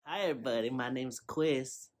Hi, everybody. My name's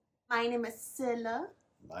Quiz, My name is Scylla.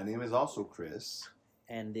 My name is also Chris.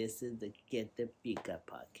 and this is the Get the Pika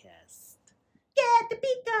podcast. Get the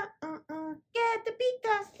pika. Get the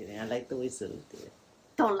pika. Kidding, I like the way Silla did it.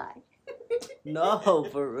 Don't lie. No,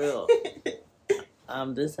 for real.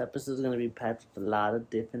 This episode is going to be packed with a lot of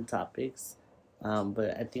different topics.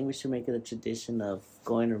 But I think we should make it a tradition of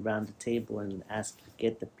going around the table and ask to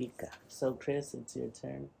get the pika. So, Chris, it's your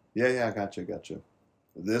turn. Yeah, I gotcha.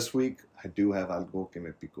 This week, I do have algo que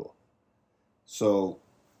me picó. So,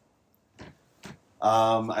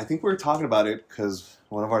 I think we were talking about it because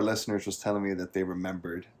one of our listeners was telling me that they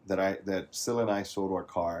remembered that Scylla and I sold our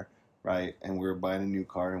car, right? And we were buying a new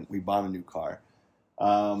car, and we bought a new car.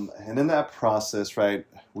 And in that process, right,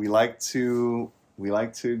 we like to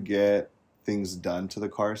get things done to the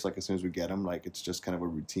cars, like as soon as we get them, like it's just kind of a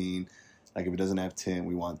routine. Like if it doesn't have tint,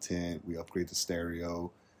 we want tint. We upgrade the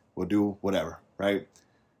stereo. We'll do whatever, right?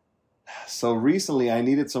 So recently, I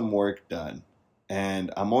needed some work done,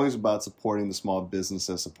 and I'm always about supporting the small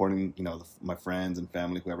businesses, supporting my friends and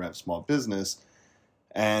family, whoever have a small business.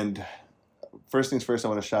 And first things first, I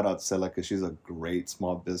want to shout out Scylla because she's a great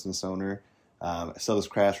small business owner. Scylla's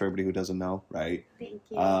Crash for everybody who doesn't know, right? Thank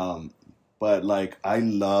you. But like I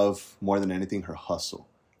love more than anything her hustle.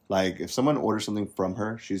 Like if someone orders something from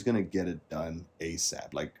her, she's gonna get it done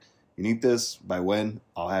ASAP. Like you need this by when?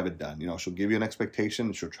 I'll have it done. She'll give you an expectation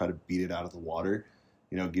and she'll try to beat it out of the water.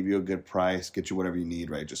 Give you a good price, get you whatever you need,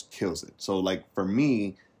 right? Just kills it. So like for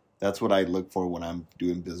me, that's what I look for when I'm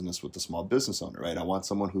doing business with a small business owner, right? I want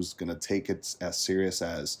someone who's gonna take it as serious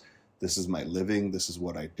as this is my living, this is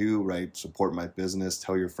what I do, right? Support my business,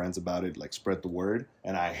 tell your friends about it, like spread the word.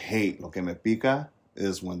 And I hate, lo que me pica,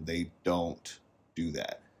 is when they don't do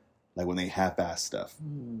that. Like when they half-ass stuff.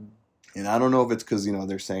 And I don't know if it's because,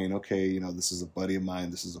 they're saying, okay, this is a buddy of mine,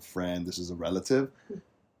 this is a friend, this is a relative.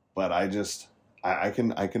 But I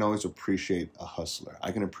can always appreciate a hustler.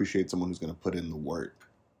 I can appreciate someone who's going to put in the work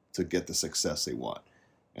to get the success they want.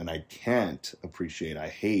 And I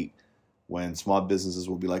hate when small businesses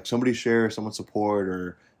will be like, somebody share, someone support,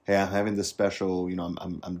 or hey, I'm having this special,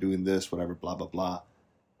 I'm doing this, whatever, blah, blah, blah.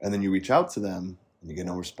 And then you reach out to them and you get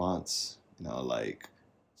no response, like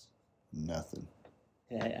nothing.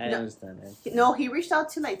 Yeah, I understand that. No, he reached out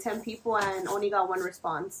to like 10 people and only got one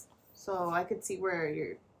response. So I could see where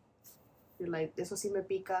you're like, eso sí me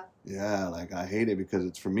pica. Yeah, like I hate it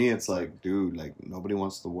because for me, it's like, dude, like nobody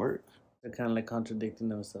wants to work. They're kind of like contradicting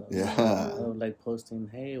themselves. Yeah. Like posting,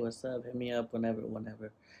 hey, what's up? Hit me up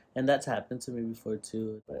whenever. And that's happened to me before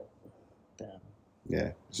too. But damn.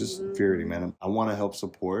 Yeah, it's just infuriating, man. I want to help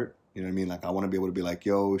support. You know what I mean? Like I want to be able to be like,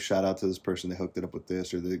 yo, shout out to this person. They hooked it up with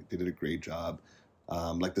this, or they did a great job.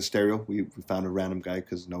 Like the stereo, we found a random guy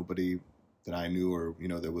because nobody that I knew or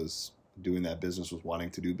that was doing that business was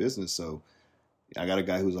wanting to do business. So I got a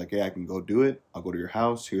guy who's like, hey, I can go do it. I'll go to your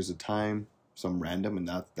house. Here's the time. Some random, and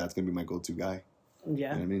that's gonna be my go-to guy. Yeah. You know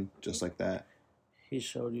what I mean? Just like that. He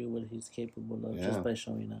showed you what he's capable of just by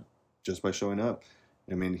showing up. Just by showing up.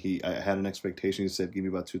 I mean, I had an expectation. He said, give me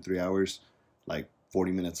about 2-3 hours. Like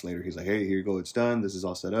 40 minutes later, he's like, hey, here you go. It's done. This is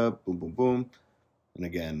all set up. Boom, boom, boom. And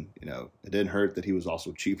again, it didn't hurt that he was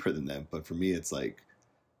also cheaper than them. But for me, it's like,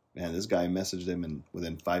 man, this guy messaged him and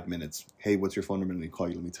within 5 minutes, hey, what's your phone number? And he call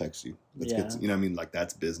you. Let me text you. Let's get to, you know what I mean? Like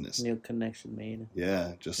that's business. New connection made.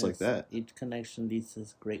 Yeah, just like that. Each connection leads to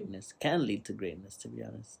greatness. Can lead to greatness, to be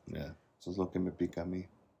honest. Yeah. So es lo que me pica a mí.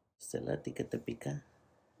 Scylla, ¿a ti qué te pica?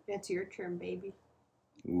 It's your turn, baby.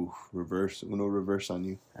 Ooh, reverse on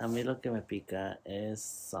you. A mí lo que me pica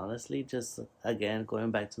is honestly just, again,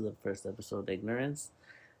 going back to the first episode, Ignorance.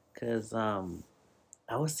 Because I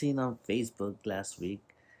was seeing on Facebook last week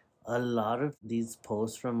a lot of these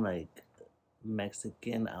posts from like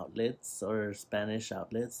Mexican outlets or Spanish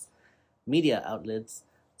outlets, media outlets,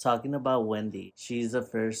 talking about Wendy. She's the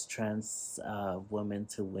first trans woman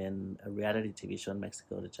to win a reality TV show in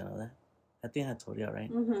Mexico. Did you know that? I think I told you,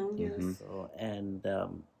 right? Mm-hmm, yes. Mm-hmm. So, and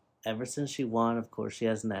ever since she won, of course, she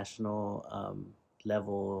has national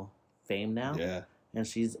level fame now. Yeah. And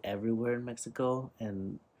she's everywhere in Mexico.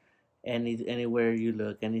 And anywhere you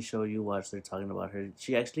look, any show you watch, they're talking about her.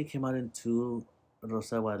 She actually came out in 2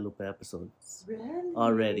 Rosa de Guadalupe episodes. Really?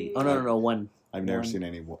 Already. Oh, no, one. I've never seen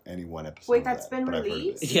any one episode. Wait, that's been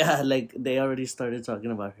released? Yeah, like they already started talking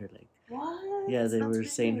about her. Like, what? yeah, they That's were really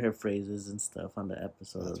saying her phrases and stuff on the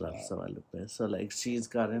episode of Rosa de Guadalupe. So like she's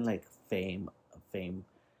gotten like fame,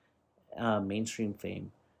 mainstream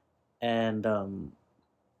fame, and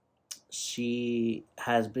she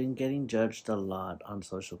has been getting judged a lot on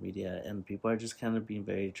social media, and people are just kind of being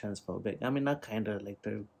very transphobic. I mean, not kind of, like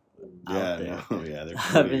they're out there. No, yeah, they're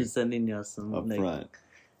I've been sending you some up like front.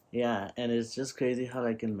 Yeah, and it's just crazy how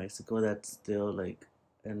like in Mexico that's still like,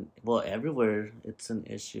 and well everywhere it's an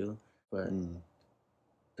issue, but Mm.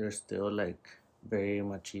 they're still like very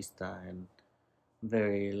machista and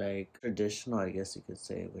very like traditional, I guess you could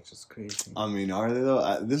say, which is crazy. I mean, are they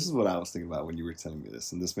though? This is what I was thinking about when you were telling me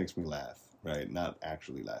this, and this makes me laugh. Right? Not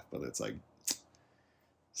actually laugh, but it's like,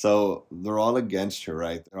 so they're all against her,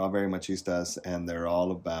 right? They're all very machistas, and they're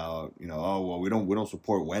all about, oh well, we don't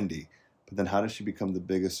support Wendy, but then how does she become the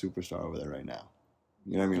biggest superstar over there right now?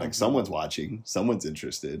 You know what I mean? Like someone's watching, someone's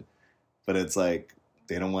interested, but it's like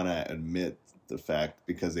they don't want to admit the fact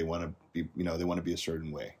because they want to be, they want to be a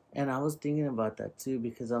certain way. And I was thinking about that too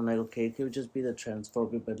because I'm like, okay, it could just be the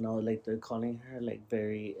transphobia, but no, like they're calling her like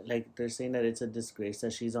very, like they're saying that it's a disgrace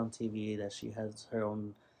that she's on TV, that she has her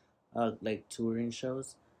own, like touring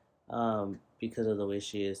shows, because of the way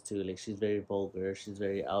she is too. Like she's very vulgar, she's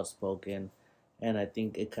very outspoken, and I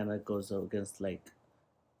think it kind of goes against like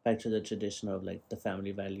back to the tradition of like the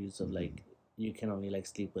family values of like you can only like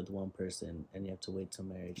sleep with one person and you have to wait till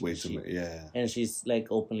marriage. Yeah. And she's like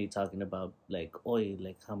openly talking about like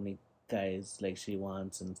like how many guys like she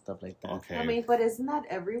wants and stuff like that. Okay. I mean, but isn't that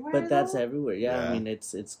everywhere? But that's though? everywhere. Yeah, Yeah. I mean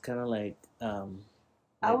it's kind of like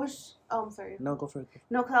I was. Oh, I'm sorry. no, go for it.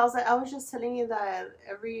 No, cause I was just telling you that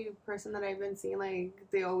every person that I've been seeing, like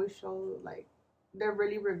they always show like they're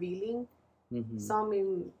really revealing. Mm-hmm. So I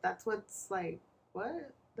mean, that's what's like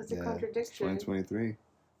what? That's a contradiction. 2023.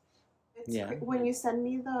 Yeah. When you send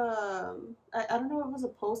me I don't know if it was a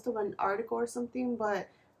post of an article or something, but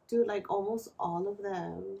dude, like almost all of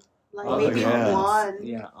them, like All maybe the comments, one.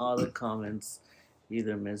 Yeah, all the comments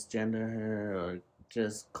either misgender her or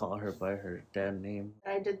just call her by her damn name.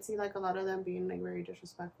 I did see like a lot of them being like very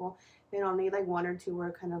disrespectful, and only like one or two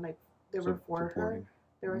were kind of like they were for her. Supporting.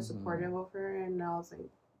 They were Mhm. supportive of her, and I was like,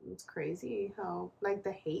 it's crazy how like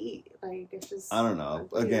the hate, like it's just. I don't know.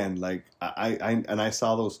 ugly. Again, like I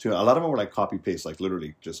saw those too. A lot of them were like copy paste, like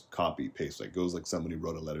literally just copy paste. Like it was like somebody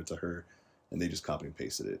wrote a letter to her, and they just copy and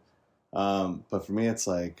pasted it. But for me, it's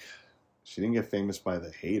like she didn't get famous by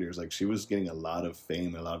the haters. Like she was getting a lot of fame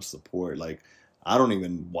and a lot of support. Like I don't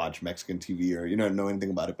even watch Mexican TV or know anything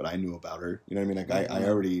about it, but I knew about her. You know what I mean? Like I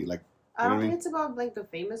already like. I don't what I think mean? it's about like the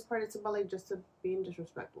famous part. It's about like just being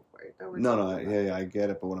disrespectful for it. That we're No, talking about. yeah, I get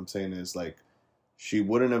it. But what I'm saying is like, she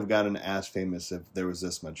wouldn't have gotten as famous if there was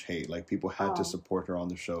this much hate. Like people had to support her on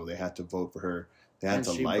the show. They had to vote for her. They had And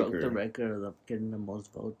to she like broke her. the record of getting the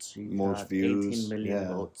most votes. She Most got views, 18 million yeah.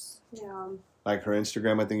 votes. Yeah. Like her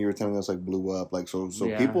Instagram, I think you were telling us, like blew up. Like so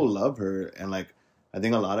Yeah. people love her, and like I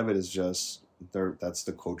think a lot of it is just that's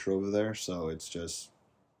the culture over there. So it's just,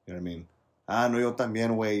 you know what I mean. Ah, no, yo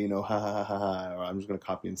también, way, ha ha ha ha ha. Or I'm just gonna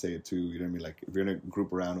copy and say it too. You know what I mean? Like if you're in a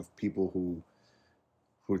group around of people who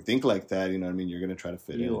think like that, you know what I mean. You're gonna try to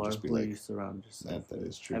fit in You and are just be who like, you surround yourself. that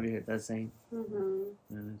is true. Have you heard that saying? Mm-hmm.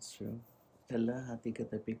 And it's true. Ella, ¿a ti qué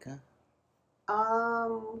te pica?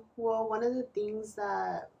 Well, one of the things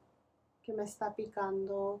that que me está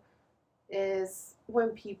picando is when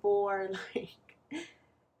people are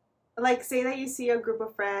like say that you see a group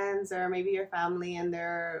of friends or maybe your family and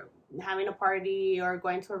they're having a party or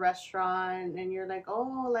going to a restaurant and you're like,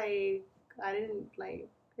 oh, like I didn't like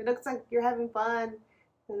it looks like you're having fun,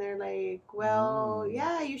 and they're like, well,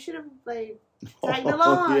 yeah, you should have like tagged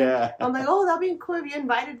along. Yeah. I'm like, oh, that'd be cool if you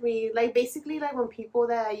invited me. Like basically like when people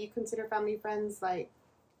that you consider family friends like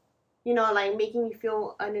like making you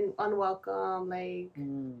feel unwelcome, like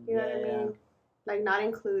you know what I mean, like not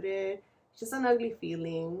included. It's just an ugly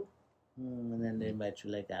feeling. And then they invite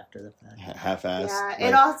you like after the fact. Half-assed. Yeah, like,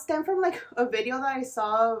 it all stemmed from like a video that I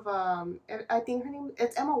saw of I think her name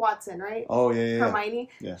it's Emma Watson, right? Oh yeah. Hermione.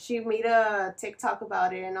 Yeah. She made a TikTok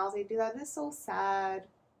about it, and I was like, dude, that is so sad.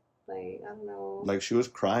 Like I don't know. Like she was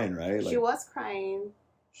crying, right? Like, she was crying.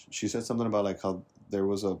 She said something about like how there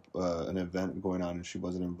was an event going on and she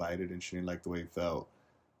wasn't invited and she didn't like the way it felt.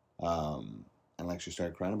 And like she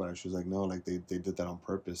started crying about it. She was like, no, like they did that on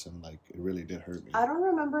purpose and like it really did hurt me. I don't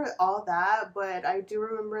remember all that, but I do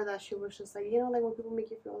remember that she was just like, like when people make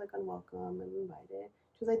you feel like unwelcome and invited.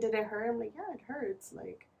 She was like, did it hurt? I'm like, yeah, it hurts.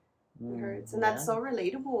 Like it hurts, and that's so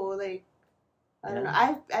relatable. Like I don't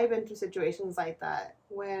know. I've been through situations like that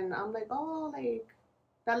when I'm like, oh, like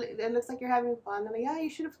that. It looks like you're having fun. I'm like, yeah, you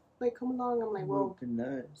should have like come along. I'm like, well,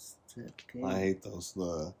 nice. Okay. I hate those.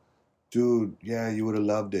 Dude, yeah, you would have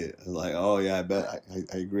loved it. I was like, oh yeah, I bet.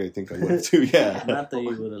 I agree. I think I would have too. Yeah. Not that you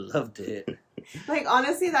would have loved it. like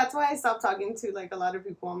honestly, that's why I stopped talking to like a lot of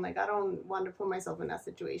people. I'm like, I don't want to put myself in that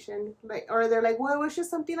situation. Like, or they're like, well, it was just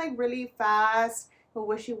something like really fast. a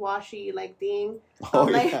wishy-washy like thing. Oh,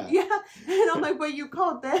 I'm like, yeah. yeah. And I'm like, but you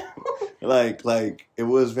called them. like it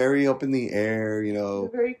was very up in the air, you know.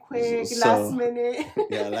 Very quick, So, last minute.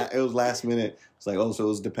 Yeah, it was last minute. It's like, oh, so it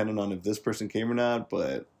was dependent on if this person came or not,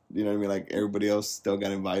 but you know what I mean? Like everybody else still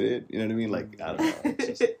got invited. You know what I mean? Like, I don't know.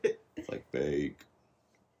 It's like fake.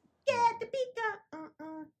 Get the pika.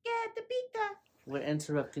 Get the pika. We're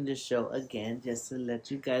interrupting the show again just to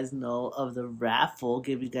let you guys know of the raffle,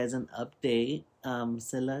 give you guys an update.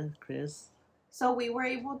 Scylla, Chris? So we were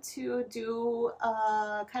able to do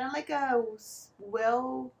kind of like a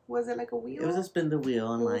wheel. Was it like a wheel? It was a spin the wheel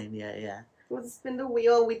online. Yeah. It was a spin the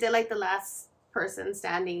wheel. We did like the last person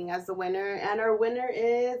standing as the winner, and our winner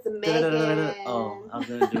is Megan. Oh, I was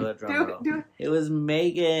gonna do a drum roll. It was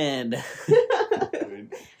Megan.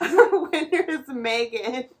 Our winner is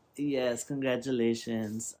Megan. Yes,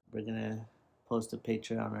 congratulations. We're gonna post a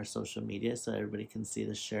picture on our social media so everybody can see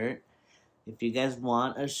the shirt. If you guys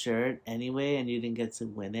want a shirt anyway and you didn't get to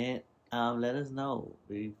win it, let us know.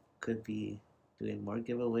 We could be doing more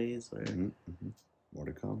giveaways or more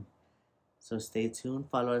to come. So stay tuned,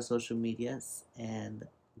 follow our social medias, and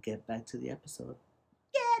get back to the episode.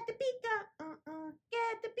 Get the pika.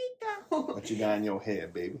 Get the pika. What you got in your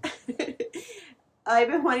head, baby? I've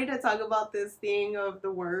been wanting to talk about this thing of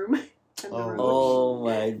the worm. Oh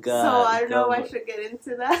my God. So I don't know if I should get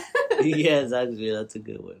into that. Yes, actually, that's a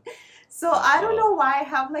good one. So I don't know why I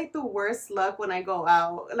have like the worst luck when I go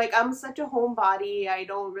out. Like I'm such a homebody. I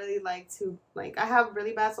don't really like to, like, I have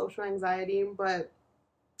really bad social anxiety, but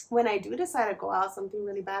when I do decide to go out, something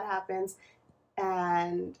really bad happens.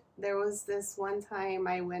 And there was this one time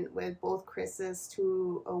I went with both Chris's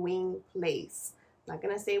to a wing place. I'm not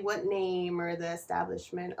gonna say what name or the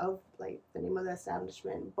establishment of, like, the name of the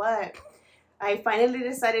establishment, but I finally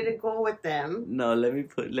decided to go with them. No, let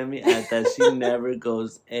me add that she never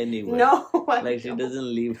goes anywhere. No, she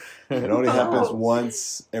doesn't leave. It only happens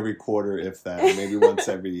once every quarter, if that. Maybe once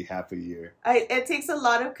every half a year. It takes a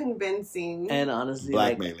lot of convincing. And honestly,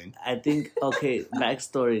 blackmailing. I think, okay,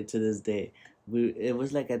 backstory to this day. It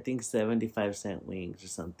was like, I think 75-cent wings or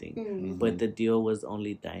something. Mm-hmm. But the deal was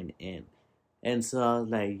only dine in. And so I was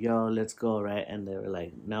like, yo, let's go, right? And they were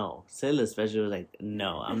like, no. Scylla especially was like,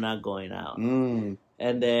 no, I'm not going out. And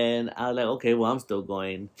then I was like, okay, well, I'm still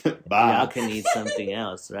going. Bye. Y'all can eat something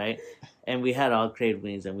else, right? And we had all crave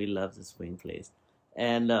wings, and we love this wing place.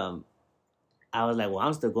 And I was like, well,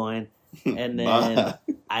 I'm still going. And then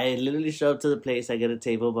I literally show up to the place. I get a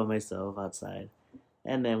table by myself outside.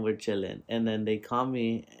 And then we're chilling. And then they call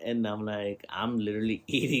me, and I'm like, I'm literally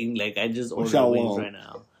eating. Like, I just ordered wings right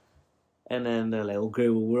now. And then they're like, okay,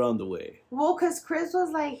 well, we're on the way. Well, because Chris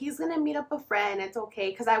was like, he's going to meet up a friend. It's okay.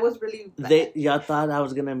 Because I was really... Y'all thought I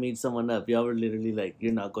was going to meet someone up. Y'all were literally like,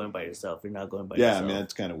 you're not going by yourself. You're not going by yourself. Yeah, I mean,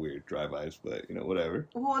 that's kind of weird, drive-bys, but, you know, whatever.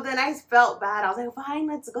 Well, then I felt bad. I was like, fine,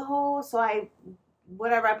 let's go. So I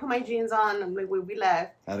put my jeans on. I'm like, we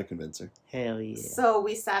left. How to convince her. Hell yeah. So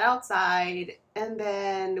we sat outside. And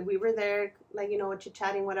then we were there, like, you know,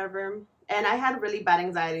 chit-chatting, whatever. And I had really bad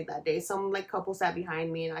anxiety that day. Some, like, couple sat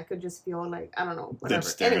behind me, and I could just feel, like, I don't know, whatever. Them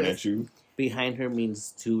staring at you. Behind her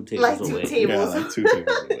means 2 tables away. Like 2 tables. Yeah, like 2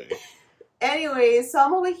 tables away. Anyway, so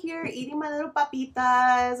I'm over here eating my little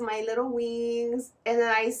papitas, my little wings. And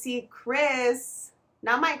then I see Chris,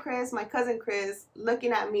 not my Chris, my cousin Chris,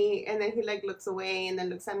 looking at me. And then he, like, looks away and then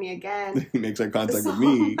looks at me again. He makes eye contact with I'm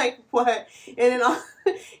me. like, what? And then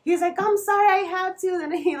he's like, I'm sorry, I had to.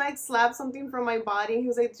 Then he, like, slapped something from my body. He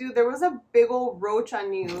was like, dude, there was a big old roach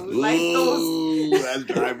on you. Like, that's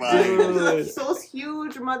drive-by. those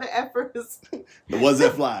huge mother effers. The ones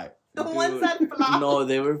that fly. The ones that fly. No,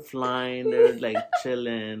 they were flying. They were, like,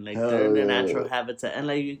 chilling. Like, they're in their natural habitat. And,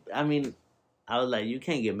 like, I was like, you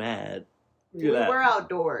can't get mad. We were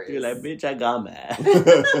outdoors. You're like, bitch, I got mad.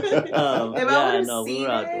 If I would have seen we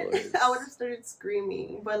were outdoors. it, I would have started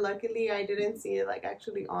screaming. But luckily, I didn't see it, like,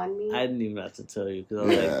 actually on me. I didn't even have to tell you, because I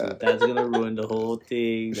was like, dude, that's going to ruin the whole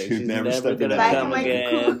thing. Like, she's never going to come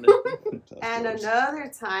again. And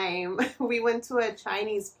another time, we went to a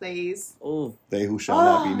Chinese place. Oh, they who shall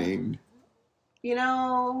not be named. You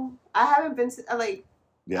know, I haven't been to, like,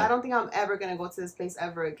 yeah. I don't think I'm ever going to go to this place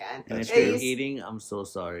ever again. And if you're eating, I'm so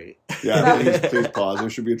sorry. Yeah, please pause. There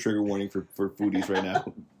should be a trigger warning for foodies right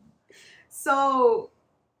now. So,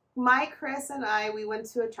 Chris and I, we went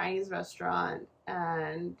to a Chinese restaurant,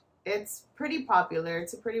 and it's pretty popular.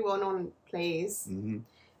 It's a pretty well-known place. Mm-hmm.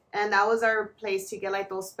 And that was our place to get, like,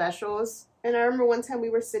 those specials. And I remember one time we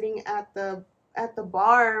were sitting at the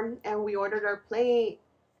bar, and we ordered our plate.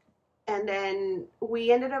 And then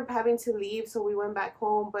we ended up having to leave, so we went back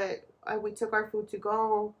home. But we took our food to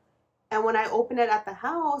go. And when I opened it at the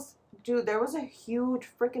house, dude, there was a huge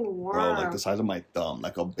freaking worm. Bro, like the size of my thumb,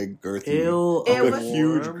 like a big girthy. Ew, like it a was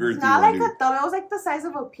huge girthy not one, like dude. a thumb. It was like the size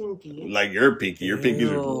of a pinky. Like your pinky. Your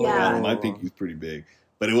pinkies are Yeah. my pinky's pretty big.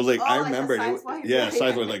 But it was like I remember size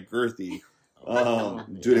was like girthy.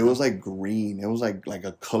 Dude, it was like green. It was like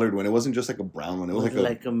a colored one. It wasn't just like a brown one. It was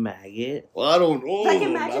like a maggot. Well, I don't know. Like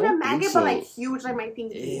imagine a maggot, but like huge, like my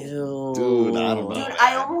pinky. Ew. Dude, I don't know. Dude,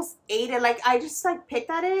 I almost ate it. Like I just like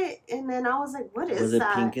picked at it, and then I was like, "What is that?" Was it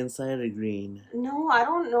pink inside or green? No, I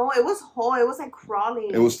don't know. It was whole. It was like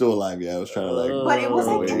crawling. It was still alive. Yeah, I was trying to like. But it was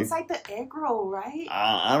like inside the egg roll, right?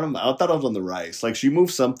 I don't know. I thought I was on the rice. Like she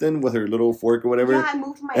moved something with her little fork or whatever. Yeah, I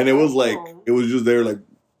moved my. And it was like roll. it was just there like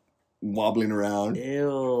wobbling around.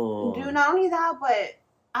 Ew. Dude, not only that,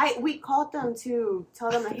 but we called them to tell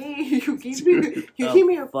them like, hey, you gave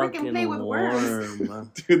me a freaking plate with worms.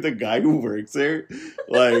 Dude, the guy who works there,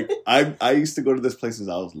 like I used to go to this place since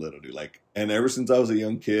I was little, dude. Like, and ever since I was a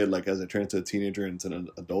young kid, like as I turned into a teenager and into an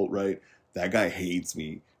adult, right? That guy hates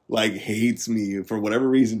me. Like hates me for whatever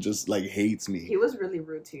reason, just like hates me. He was really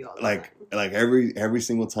rude to you all the like time. like every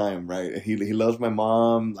single time, right? He loves my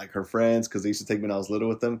mom, like her friends, because they used to take me when I was little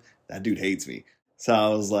with them. That dude hates me. So I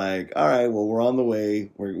was like, all right, well, we're on the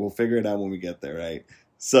way. We'll figure it out when we get there, right?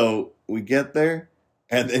 So we get there,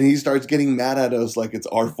 and then he starts getting mad at us like it's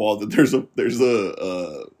our fault that there's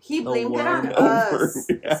a he blamed it on us,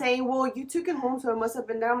 saying, well, you took it home, so it must have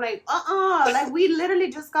been there. I'm like, like we literally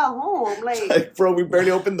just got home. Like bro, we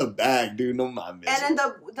barely opened the bag, dude. No mames. And then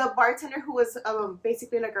the bartender who was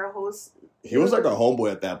basically like our host. He was like our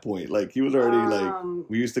homeboy at that point. Like he was already like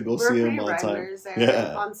we used to go see him all the time.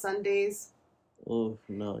 There, on Sundays. Oh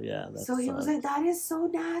no, yeah. So he was like, "That is so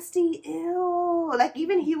nasty, ew!" Like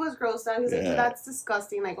even he was grossed out. He was like, "Dude, that's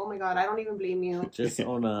disgusting." Like, oh my god, I don't even blame you. Just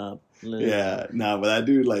own up. Yeah, but that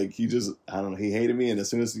dude, like, he just, I don't know, he hated me. And as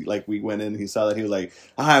soon as like we went in, he saw that, he was like,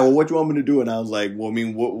 "All right, well, what do you want me to do?" And I was like, "Well, I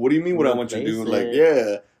mean, what do you mean? What I want you to do?" Like,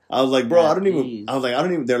 yeah. I was like, "Bro, I don't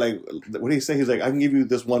even." They're like, "What do you say?" He's like, "I can give you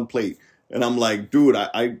this one plate." And I'm like, dude,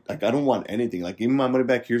 I don't want anything. Like, give me my money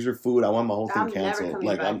back. Here's your food. I want my whole thing canceled.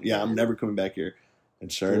 Like, I'm never coming back here.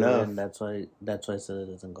 And sure enough, and that's why I said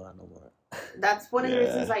it doesn't go out no more. That's one of the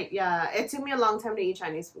reasons. Like, it took me a long time to eat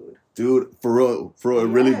Chinese food. Dude, for real, it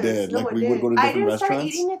really did. No, like we would go to different restaurants. I didn't start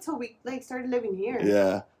eating it till we like started living here.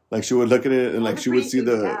 Yeah, like she would look at it and like she would see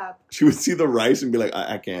the rice and be like,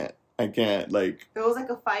 I can't. Like it was like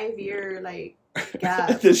a 5-year like gap.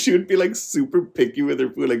 And then she would be like super picky with her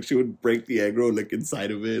food. Like she would break the egg roll like inside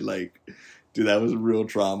of it. Like, dude, that was real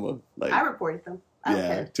trauma. Like I reported them.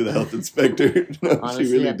 To the health inspector. No, honestly,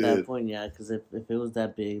 she really at did. that point, yeah, because if it was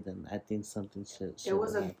that big, then I think something should. It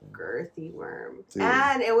was a girthy worm, dude.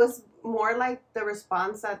 And it was more like the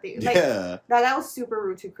response that they like. Yeah, that guy was super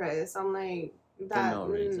rude to Chris. I'm like that.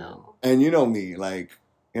 No. And you know me, like,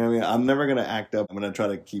 you know what I mean. I'm never gonna act up. I'm gonna try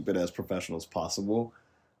to keep it as professional as possible.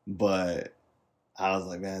 But I was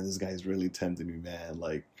like, man, this guy's really tempting me, man.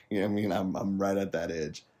 Like, you know what I mean. I'm right at that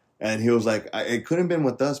edge. And he was like, it couldn't have been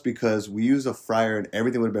with us because we use a fryer and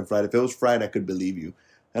everything would have been fried. If it was fried, I could believe you.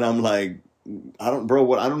 And I'm like, I don't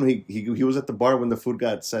know. He was at the bar when the food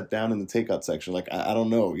got set down in the takeout section. Like, I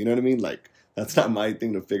don't know. You know what I mean? Like, that's not my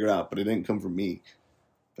thing to figure out, but it didn't come from me.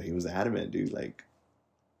 But he was adamant, dude. Like,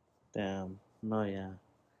 damn. No, yeah.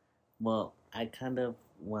 Well, I kind of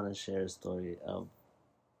want to share a story of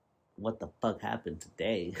what the fuck happened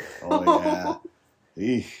today. Oh,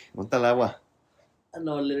 yeah. Monta el agua.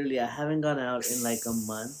 No, literally, I haven't gone out in like a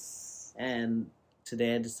month, and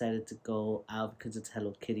today I decided to go out because it's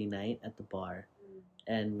Hello Kitty night at the bar,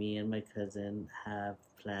 and me and my cousin have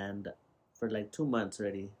planned for like 2 months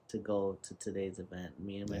already to go to today's event.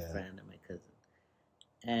 Me and my friend and my cousin,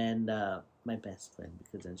 and my best friend,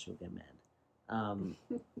 because then she'll get mad.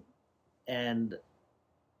 And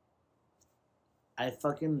I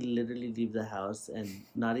fucking literally leave the house, and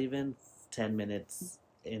not even 10 minutes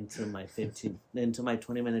into my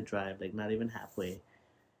 20-minute drive, like not even halfway,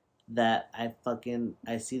 that I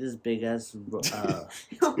see this big ass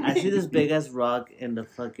rock in the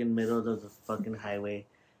fucking middle of the fucking highway,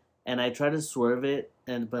 and I try to swerve it,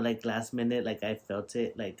 but like last minute, like I felt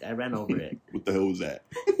it, like I ran over it. What the hell was that?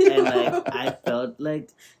 And like I felt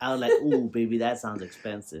like I was like, ooh, baby, that sounds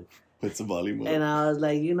expensive. Put some volume on. And I was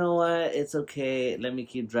like, you know what? It's okay. Let me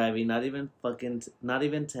keep driving. Not even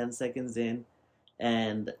 10 seconds in.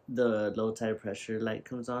 And the low tire pressure light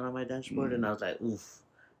comes on my dashboard, and I was like, oof.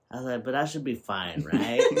 I was like, but I should be fine,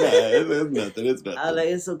 right? It's nothing. I was like,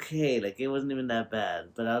 it's okay. Like, it wasn't even that bad.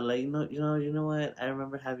 But I was like, you know what? I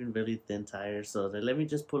remember having really thin tires, so I was like, let me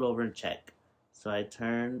just pull over and check. So I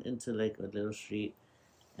turned into like a little street,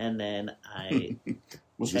 and then I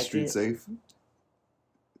Was the check street it. safe?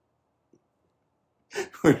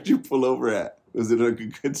 Where did you pull over at? Was it like a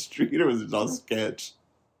good street or was it all sketch?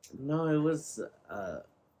 No, it was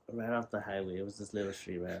right off the highway. It was this little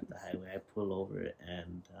street right off the highway. I pull over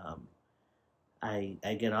and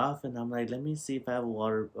I get off and I'm like, let me see if I have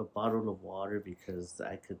a bottle of water because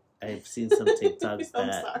I've seen some TikToks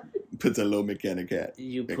that Puts a low mechanic hat.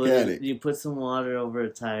 you Mechanic. put some water over a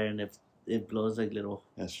tire and if it blows like little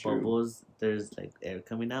That's true. bubbles, there's like air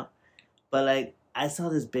coming out. But like I saw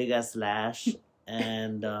this big ass slash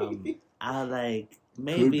and I like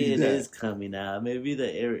maybe it is coming out. Maybe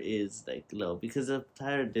the air is like low because the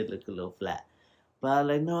tire did look a little flat. But I'm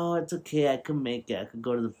like, no, it's okay. I can make it. I could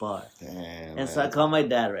go to the bar. Damn. And so I call my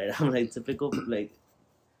dad, right? I'm like, typical, like,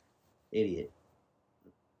 idiot.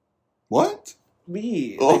 What?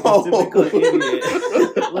 Me. Oh. Like a typical idiot.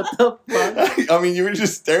 What the fuck? I mean, you were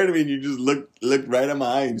just staring at me and you just looked right at my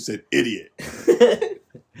eye and said, idiot.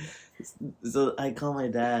 So I call my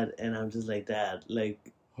dad and I'm just like, Dad,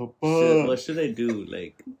 like, what should I do?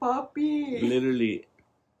 Like, Puppy. literally.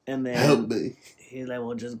 And then Help me. he's like,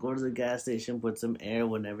 well, just go to the gas station, put some air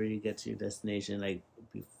whenever you get to your destination. Like,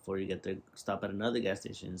 before you get there, stop at another gas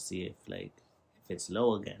station and see if it's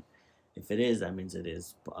low again. If it is, that means it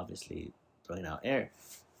is obviously throwing out air.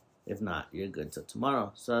 If not, you're good till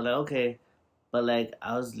tomorrow. So I was like, okay. But like,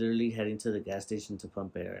 I was literally heading to the gas station to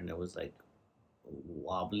pump air and it was like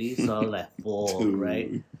wobbly. So I was like, full,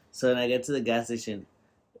 right? So when I get to the gas station,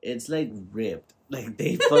 it's like ripped. Like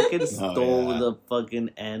they fucking stole the fucking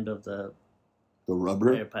end of the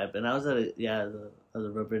rubber air pipe. And I was at the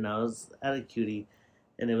rubber and I was at a cutie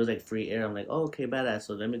and it was like free air. I'm like, oh, okay, badass.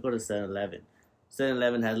 So let me go to 7-Eleven.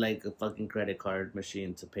 7-Eleven had like a fucking credit card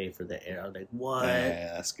machine to pay for the air. I was like, what?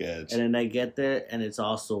 Yeah, that's good. And then I get there and it's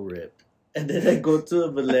also ripped. And then I go to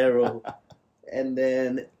a Valero and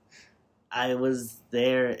then I was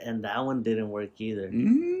there and that one didn't work either.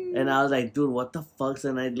 And I was like, dude, what the fuck?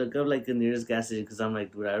 And I look up like the nearest gas station because I'm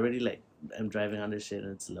like, dude, I already like, I'm driving on this shit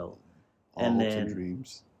and it's low. And then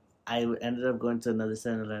dreams. I ended up going to another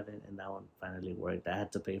 7-Eleven and that one finally worked. I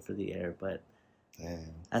had to pay for the air, but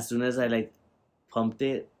as soon as I like pumped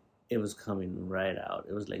it, it was coming right out.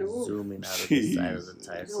 It was like zooming out of the side of the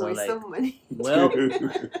tire. So like, money. well,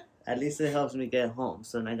 at least it helps me get home.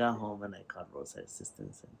 So then I got home and I called roadside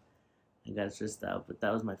assistance and I got stressed out. But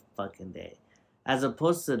that was my fucking day. As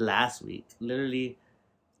opposed to last week. Literally,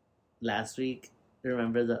 last week,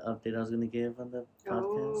 remember the update I was going to give on the podcast?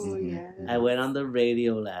 Oh, yeah. I went on the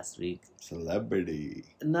radio last week. Celebrity.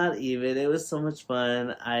 Not even. It was so much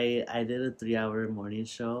fun. I did a 3-hour morning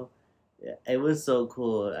show. It was so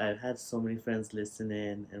cool. I've had so many friends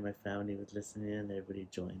listening, and my family was listening, and everybody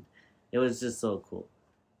joined. It was just so cool.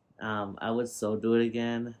 I would so do it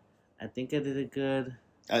again. I think I did it good.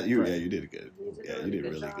 You did it good. You did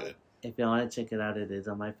really job. good. If you want to check it out, it is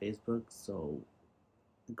on my Facebook, so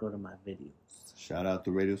go to my videos. Shout out the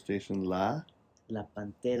radio station La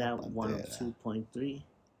Pantera 102.3 There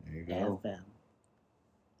you go. FM.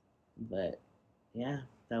 But yeah,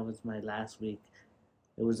 that was my last week.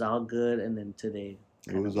 It was all good, and then today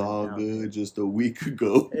it was all good just a week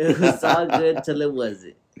ago. It was all good till it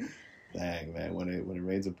wasn't. Dang, man, when it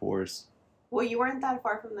rains it pours. Well, you weren't that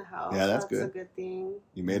far from the house. Yeah, that's a good thing.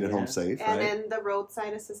 You made it home safe, and right? then the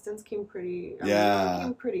roadside assistance came pretty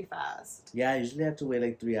fast. Yeah, I usually have to wait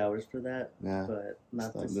like 3 hours for that. Yeah. But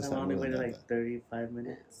not this time. I only waited like 35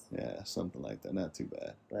 minutes. Yeah, something like that. Not too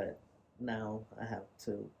bad. But now I have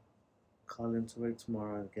to call into work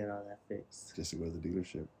tomorrow and get all that fixed. Just to go to the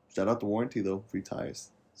dealership. Shout out the warranty, though. Free tires.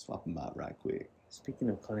 Swap them out right quick. Speaking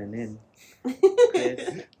of calling in,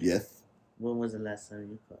 Chris, yes. when was the last time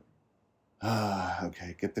you called?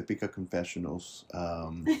 Okay. Get the Pica Confessionals. I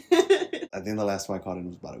think the last time I called in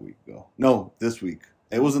was about a week ago. No, this week.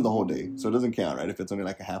 It wasn't the whole day, so it doesn't count, right? If it's only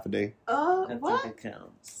like a half a day. I What? think it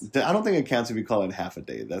counts. I don't think it counts if you call it half a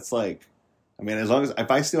day. That's like, I mean, as long as, if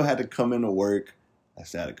I still had to come into work, I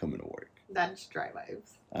still had to come into work. That's dry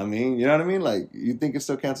vibes. I mean, you know what I mean? Like, you think it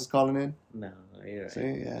still counts as calling in? No, you're right.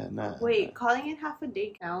 See? Yeah, nah. Wait, calling in half a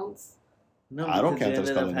day counts? No, I don't because count you as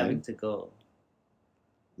ended up calling having in. to go.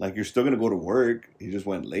 Like, you're still going to go to work. You just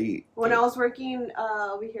went late. When I was working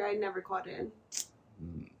over here, I never called in.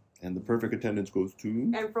 And the perfect attendance goes to...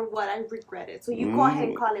 And for what, I regret it. So you go ahead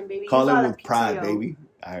and call in, baby. Call in in with pride, baby.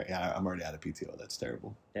 I'm already out of PTO. That's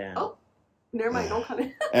terrible. Damn. Oh, never mind. Don't call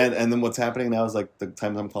in. And then what's happening now is, like, the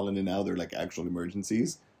times I'm calling in now, they're, like, actual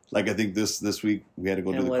emergencies. Like, I think this week we had to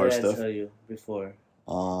go do the car what stuff. did I tell you before?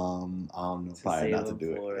 I don't know. Probably not to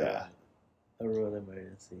do it. Yeah. A real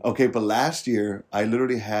emergency. Okay, but last year, I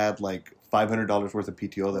literally had, like, $500 worth of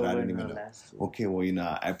PTO that Well, I we're didn't even not know. last year. Okay, well, you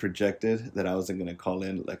know, I projected that I wasn't going to call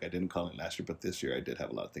in. Like, I didn't call in last year, but this year I did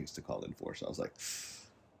have a lot of things to call in for. So I was like,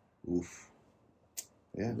 oof.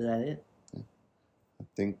 Yeah. Is that it? I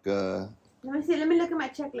think, Let me see. Let me look at my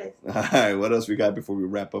checklist. all right, what else we got before we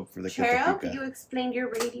wrap up for the Cheryl, Quinta you explained your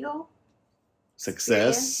radio.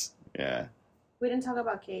 Success. Yeah. We didn't talk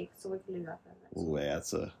about cake, so we can leave that for Ooh, yeah,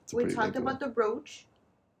 that's a We pretty talked big about the brooch,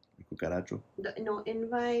 Cucaracha. the no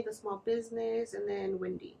invite, the small business, and then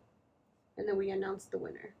Wendy. And then we announced the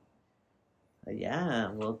winner. Yeah,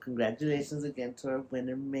 well, congratulations again to our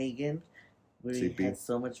winner, Megan. We CP. had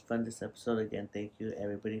so much fun this episode. Again, thank you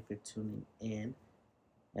everybody for tuning in.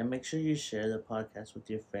 And make sure you share the podcast with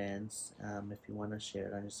your friends. If you want to share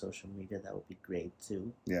it on your social media, that would be great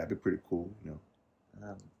too. Yeah, it'd be pretty cool, you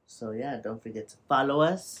know. So yeah, don't forget to follow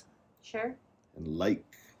us. Sure. And like.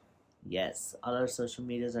 Yes, all our social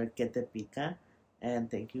medias are Get the Pica. And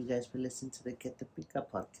thank you guys for listening to the Get the Pica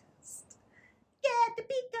podcast. Get the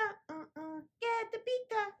pika. Get the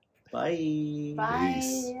pika. Bye. Bye.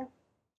 Peace.